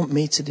is it that you want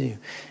me to do?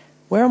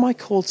 Where am I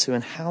called to,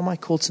 and how am I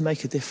called to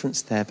make a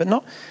difference there? But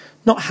not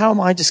how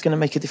am I just going to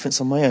make a difference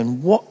on my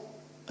own. What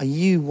are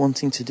you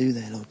wanting to do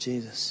there, Lord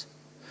Jesus?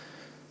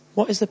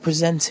 What is the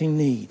presenting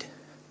need?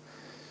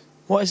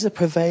 What is the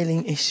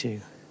prevailing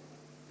issue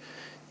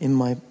in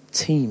my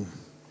team,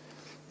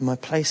 in my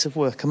place of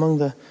work, among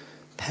the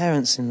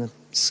parents in the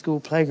school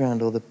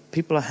playground or the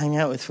people I hang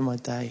out with for my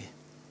day?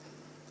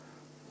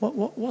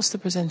 What's the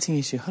presenting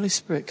issue? Holy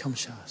Spirit, come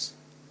show us.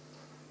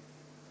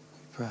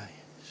 We pray.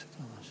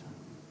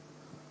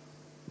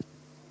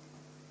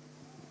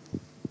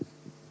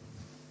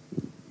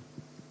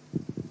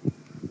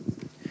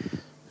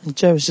 And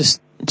Joe was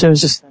just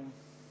saying,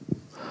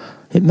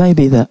 it may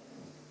be that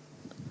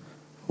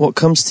what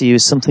comes to you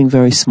is something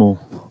very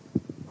small.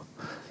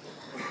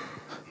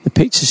 The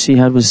picture she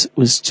had was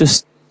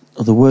just,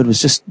 or the word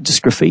was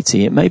just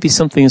graffiti. It may be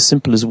something as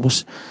simple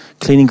as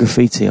cleaning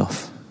graffiti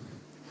off.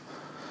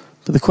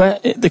 But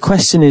the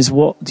question is,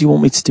 what do you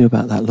want me to do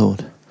about that,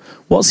 Lord?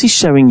 What's he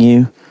showing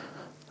you?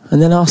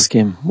 And then ask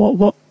him,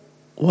 what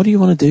do you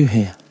want to do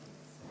here?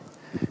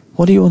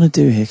 What do you want to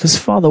do here? Because,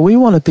 Father, we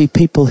want to be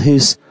people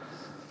whose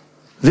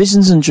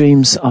visions and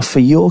dreams are for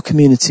your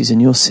communities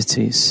and your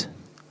cities.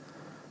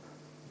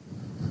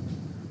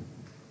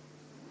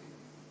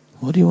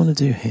 What do you want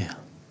to do here?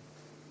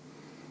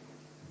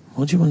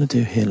 What do you want to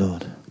do here,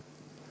 Lord?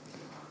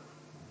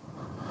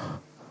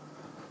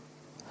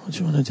 What do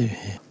you want to do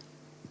here?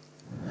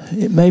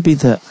 It may be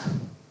that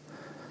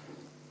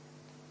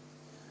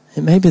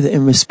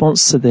in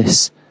response to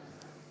this,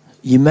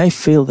 you may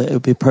feel that it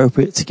would be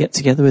appropriate to get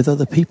together with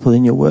other people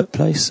in your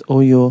workplace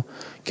or your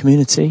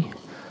community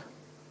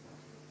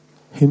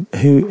who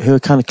are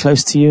kind of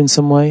close to you in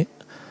some way,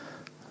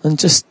 and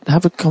just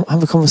have a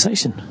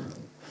conversation.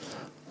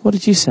 What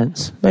did you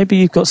sense? Maybe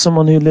you've got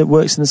someone who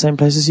works in the same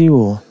place as you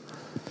or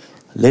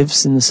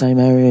lives in the same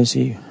area as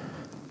you.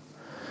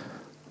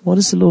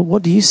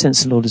 What do you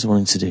sense the Lord is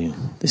wanting to do?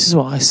 This is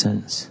what I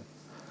sense.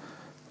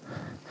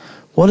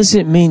 What does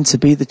it mean to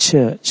be the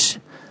church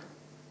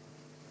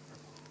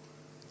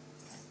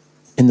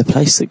in the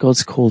place that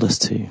God's called us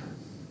to?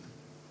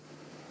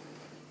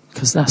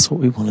 Because that's what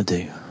we want to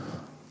do.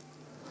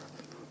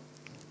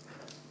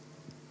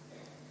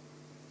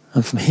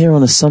 And from here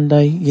on a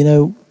Sunday,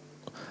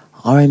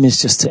 our aim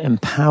is just to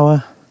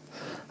empower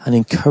and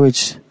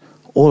encourage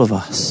all of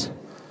us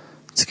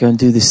to go and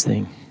do this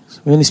thing.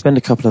 We only spend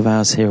a couple of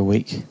hours here a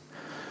week.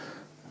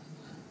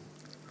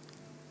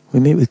 We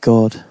meet with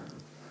God.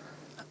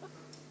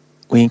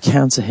 We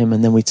encounter him,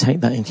 and then we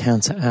take that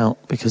encounter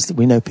out, because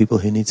we know people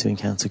who need to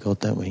encounter God,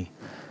 don't we?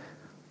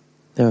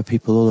 There are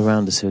people all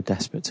around us who are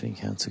desperate to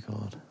encounter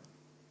God.